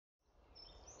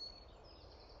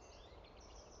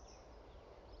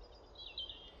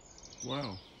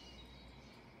Well,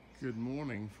 good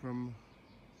morning from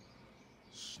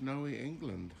snowy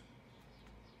England.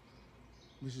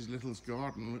 Mrs. Little's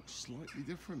garden looks slightly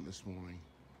different this morning.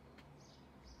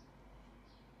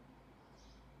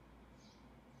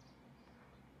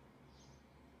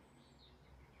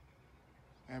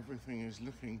 Everything is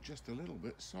looking just a little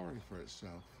bit sorry for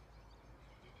itself.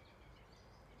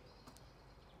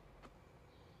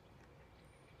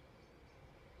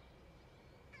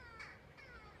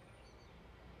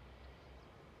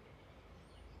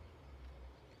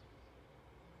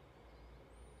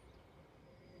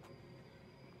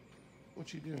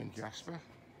 What you doing, Jasper?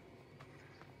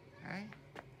 Hey?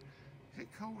 Is it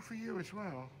cold for you as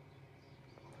well?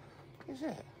 Is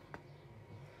it?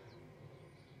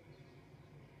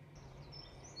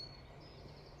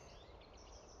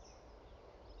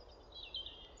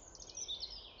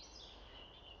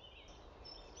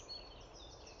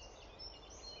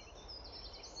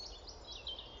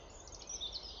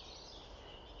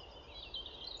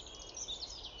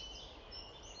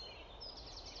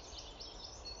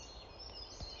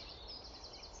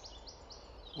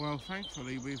 Well,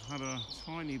 thankfully we've had a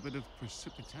tiny bit of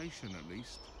precipitation at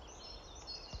least,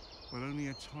 but only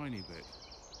a tiny bit.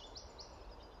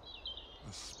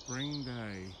 A spring day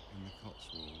in the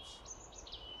Cotswolds.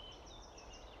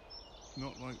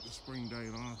 Not like the spring day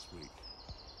last week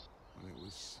when it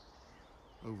was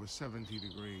over 70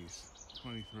 degrees,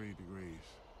 23 degrees.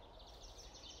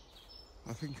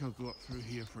 I think I'll go up through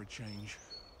here for a change.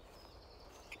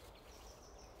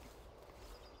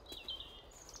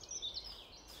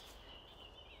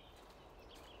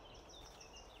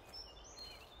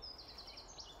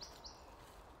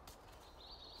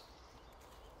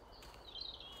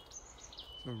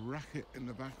 There's a racket in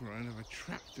the background of a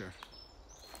tractor.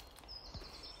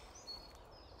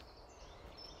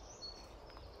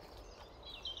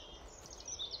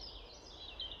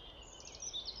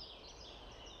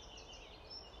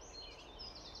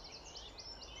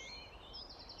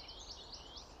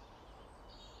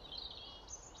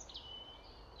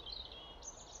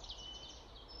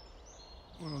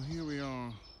 Well, here we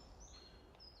are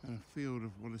in a field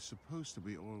of what is supposed to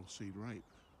be oilseed rape.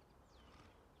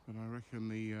 But I reckon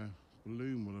the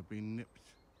bloom will have been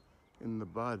nipped in the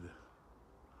bud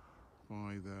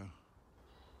by the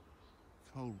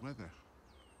cold weather.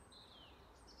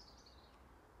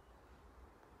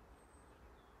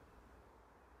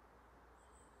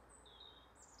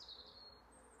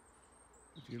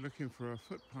 If you're looking for a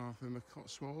footpath in the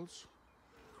Cotswolds,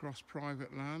 cross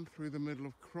private land through the middle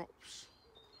of crops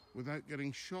without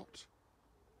getting shot.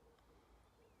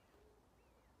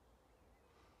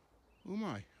 Oh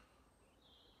my,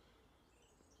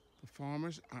 the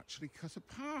farmers actually cut a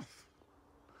path.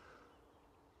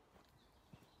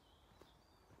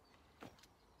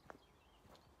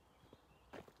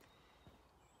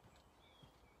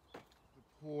 The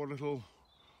poor little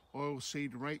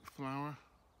oilseed rape flower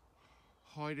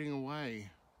hiding away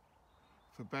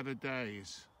for better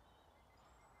days.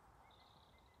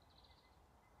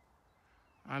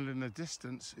 And in the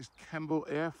distance is Kemble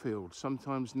Airfield,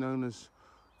 sometimes known as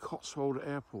Cotswold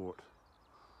Airport.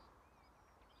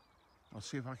 I'll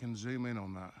see if I can zoom in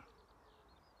on that.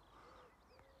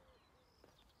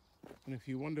 And if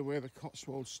you wonder where the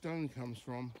Cotswold stone comes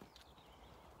from,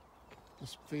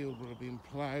 this field will have been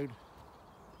ploughed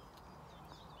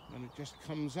and it just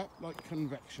comes up like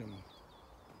convection.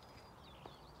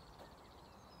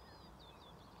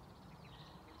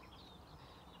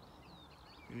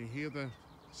 Can you hear the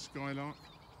skylark?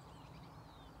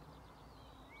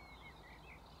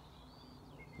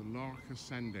 The lark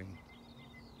ascending.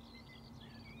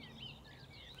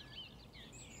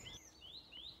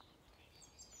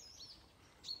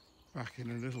 Back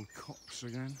in a little copse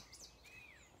again.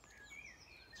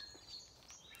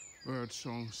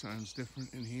 Birdsong sounds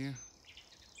different in here.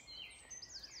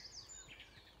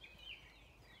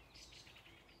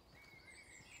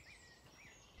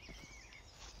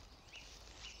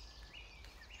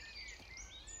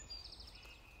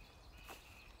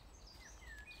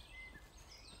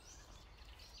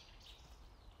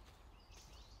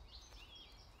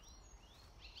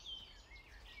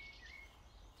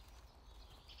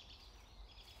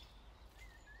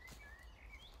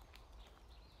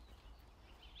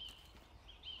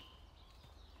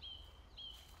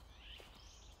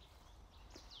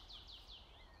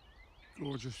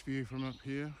 Gorgeous view from up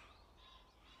here.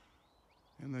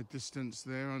 In the distance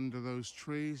there under those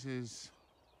trees is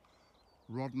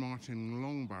Rodmartin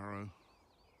Longbarrow,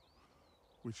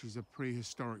 which is a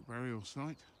prehistoric burial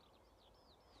site.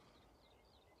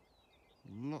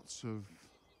 Lots of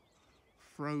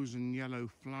frozen yellow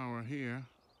flower here.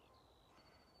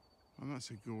 And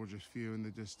that's a gorgeous view in the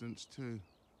distance too.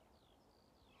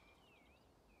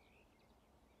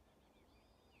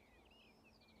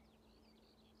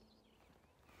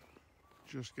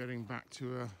 Just getting back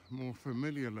to a more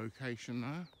familiar location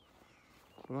now.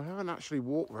 But I haven't actually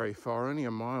walked very far, only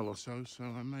a mile or so, so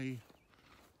I may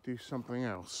do something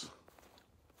else.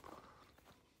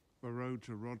 The road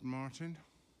to Rodmartin.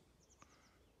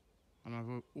 And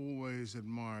I've always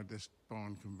admired this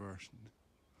barn conversion.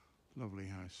 Lovely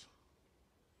house.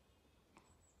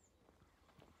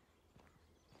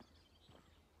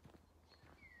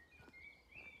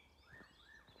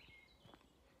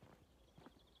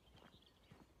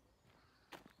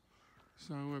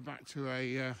 So we're back to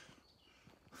a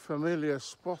familiar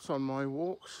spot on my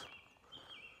walks.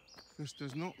 This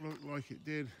does not look like it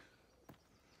did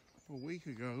a week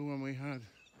ago when we had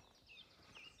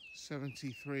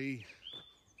 73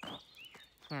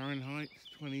 Fahrenheit,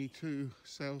 22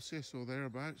 Celsius or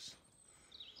thereabouts.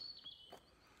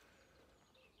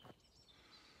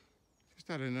 Just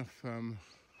had enough of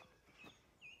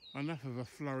a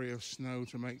flurry of snow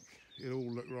to make it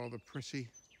all look rather pretty.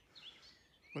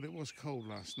 But it was cold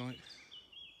last night.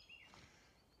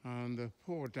 And the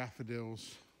poor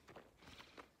daffodils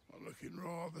are looking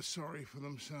rather sorry for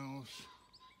themselves.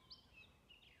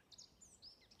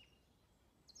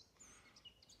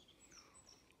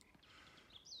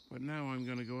 But now I'm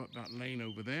going to go up that lane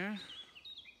over there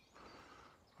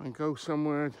and go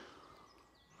somewhere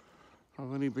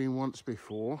I've only been once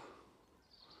before,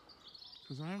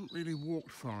 because I haven't really walked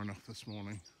far enough this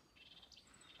morning.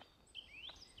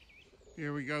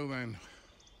 Here we go then,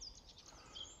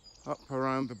 up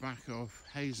around the back of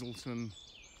Hazleton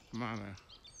Manor.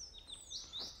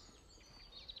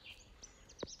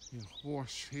 Your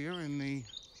horse here in the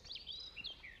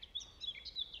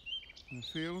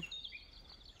field.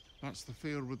 That's the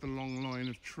field with the long line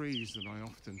of trees that I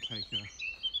often take a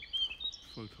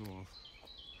photo of.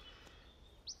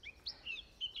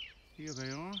 Here they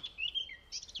are,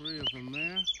 3 of them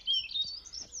there.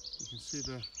 You can see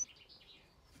the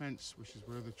fence, which is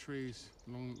where the trees,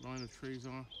 long line of trees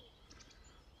are.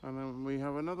 And then we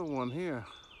have another one here.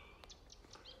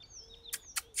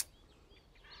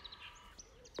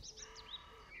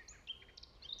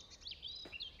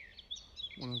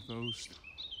 One of those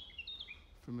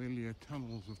familiar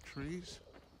tunnels of trees.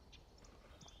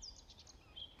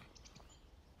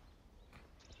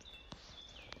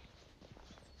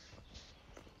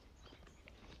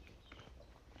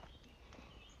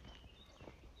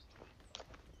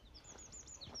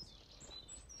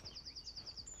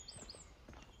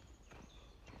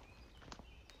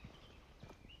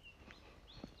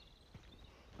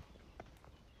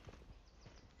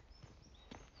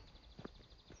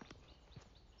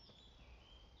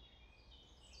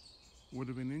 Would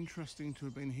have been interesting to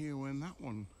have been here when that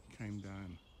one came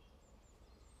down.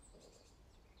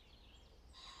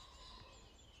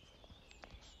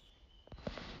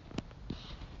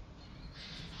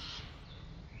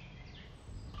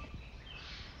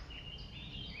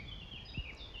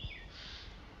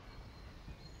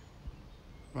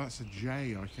 That's a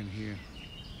jay I can hear.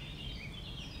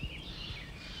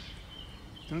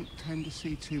 Don't tend to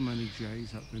see too many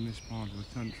jays up in this part of the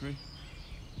country.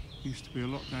 Used to be a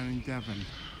lot down in Devon.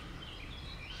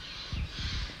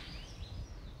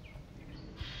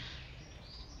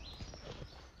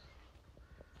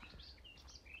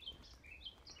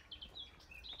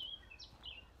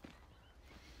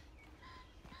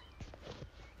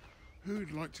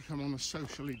 Who'd like to come on a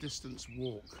socially distanced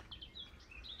walk?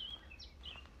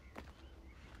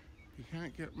 You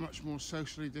can't get much more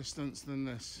socially distanced than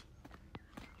this.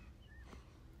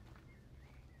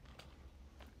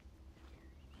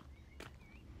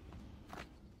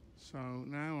 So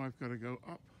now I've got to go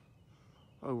up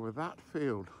over that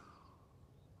field.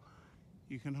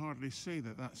 You can hardly see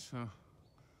that that's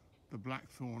the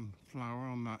blackthorn flower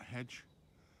on that hedge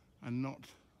and not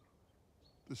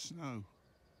the snow.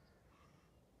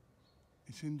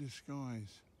 It's in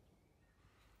disguise.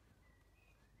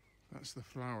 That's the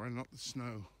flower, not the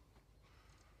snow.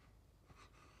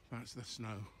 That's the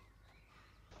snow.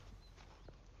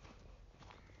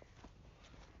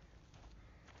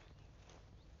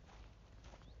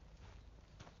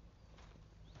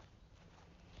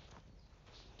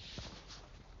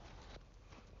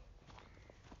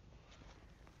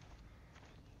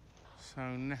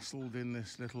 So nestled in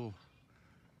this little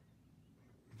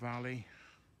valley,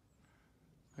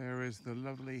 there is the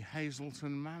lovely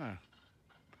Hazleton Manor.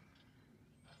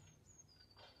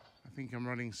 I think I'm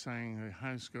running saying the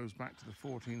house goes back to the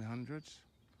 1400s.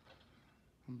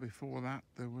 And before that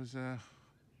there was a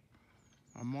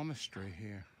monastery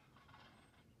here.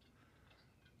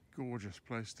 gorgeous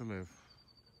place to live.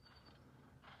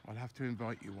 I'll have to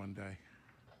invite you one day.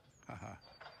 Haha.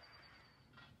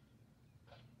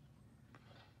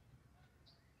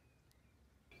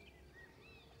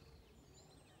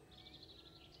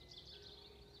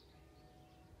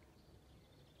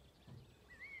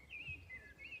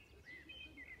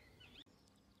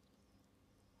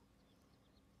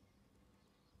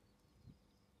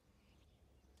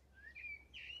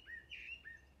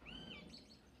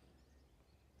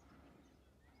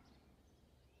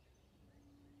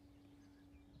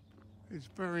 It's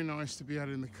very nice to be out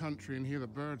in the country and hear the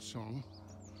birdsong,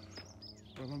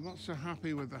 but I'm not so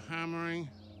happy with the hammering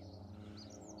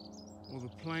or the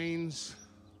planes.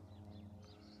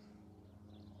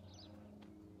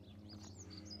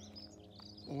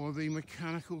 Or the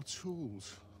mechanical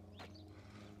tools.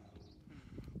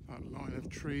 That line of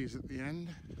trees at the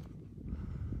end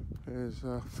is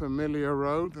a familiar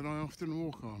road that I often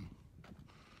walk on.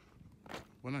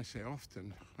 When I say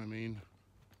often, I mean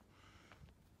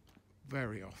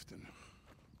very often.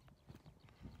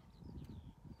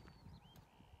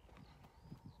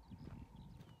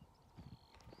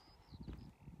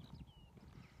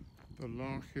 The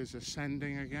lark is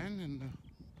ascending again in the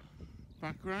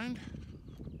background.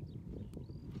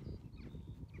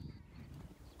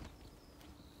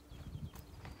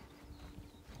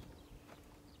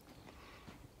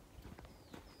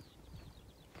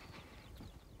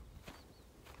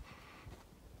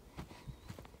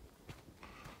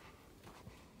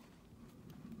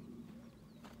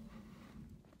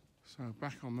 So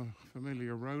back on the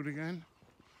familiar road again,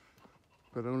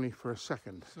 but only for a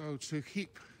second. So to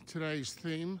keep today's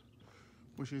theme,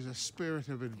 which is a spirit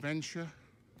of adventure,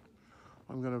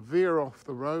 I'm going to veer off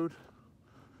the road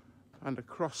and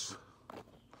across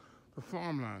the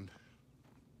farmland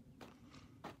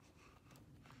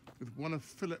with one of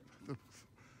Philip the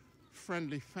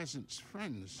friendly pheasant's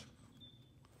friends.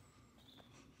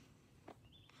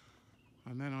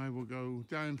 And then I will go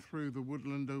down through the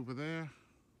woodland over there,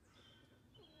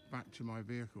 back to my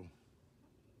vehicle.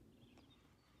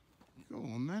 Go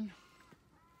on then.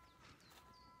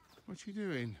 What you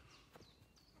doing?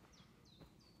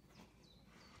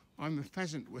 I'm the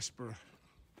pheasant whisperer.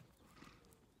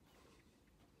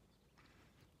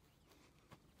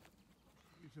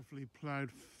 Beautifully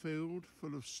ploughed field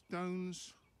full of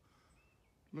stones.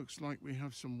 Looks like we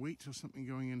have some wheat or something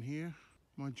going in here.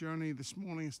 My journey this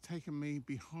morning has taken me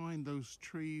behind those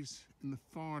trees in the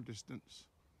far distance.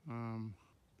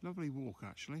 Lovely walk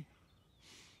actually.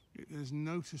 It has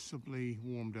noticeably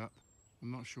warmed up.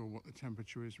 I'm not sure what the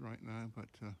temperature is right now, but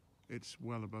it's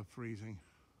well above freezing.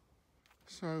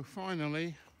 So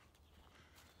finally,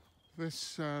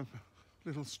 this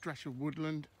little stretch of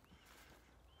woodland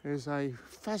is a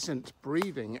pheasant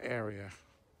breeding area,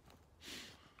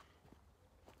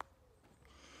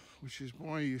 which is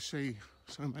why you see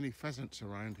so many pheasants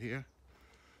around here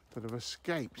that have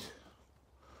escaped.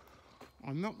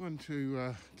 I'm not going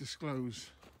to disclose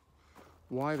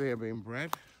why they are being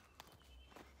bred.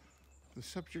 The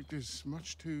subject is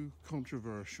much too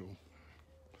controversial.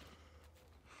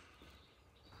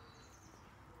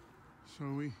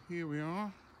 So here we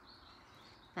are,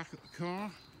 back at the car.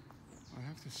 I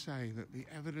have to say that the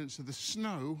evidence of the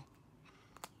snow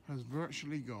has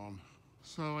virtually gone.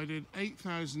 So I did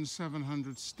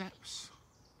 8,700 steps,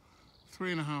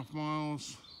 3.5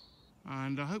 miles,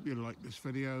 and I hope you liked this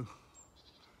video.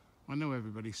 I know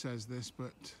everybody says this,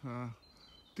 but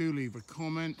do leave a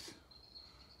comment.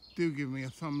 Do give me a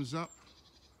thumbs up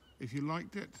if you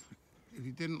liked it. If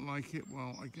you didn't like it,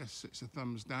 well, I guess it's a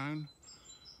thumbs down.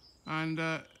 And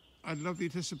I'd love you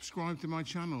to subscribe to my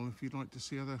channel if you'd like to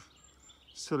see other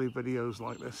silly videos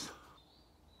like this.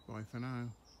 Bye for now.